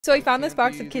So I found this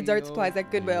box of kids' art supplies at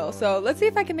Goodwill, so let's see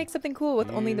if I can make something cool with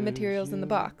only the materials in the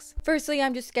box. Firstly,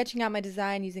 I'm just sketching out my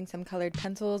design using some colored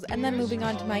pencils, and then moving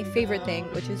on to my favorite thing,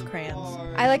 which is crayons.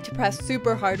 I like to press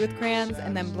super hard with crayons,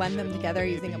 and then blend them together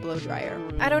using a blow dryer.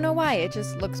 I don't know why, it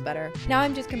just looks better. Now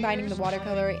I'm just combining the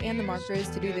watercolor and the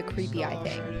markers to do the creepy eye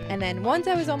thing. And then once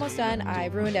I was almost done, I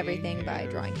ruined everything by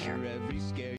drawing hair.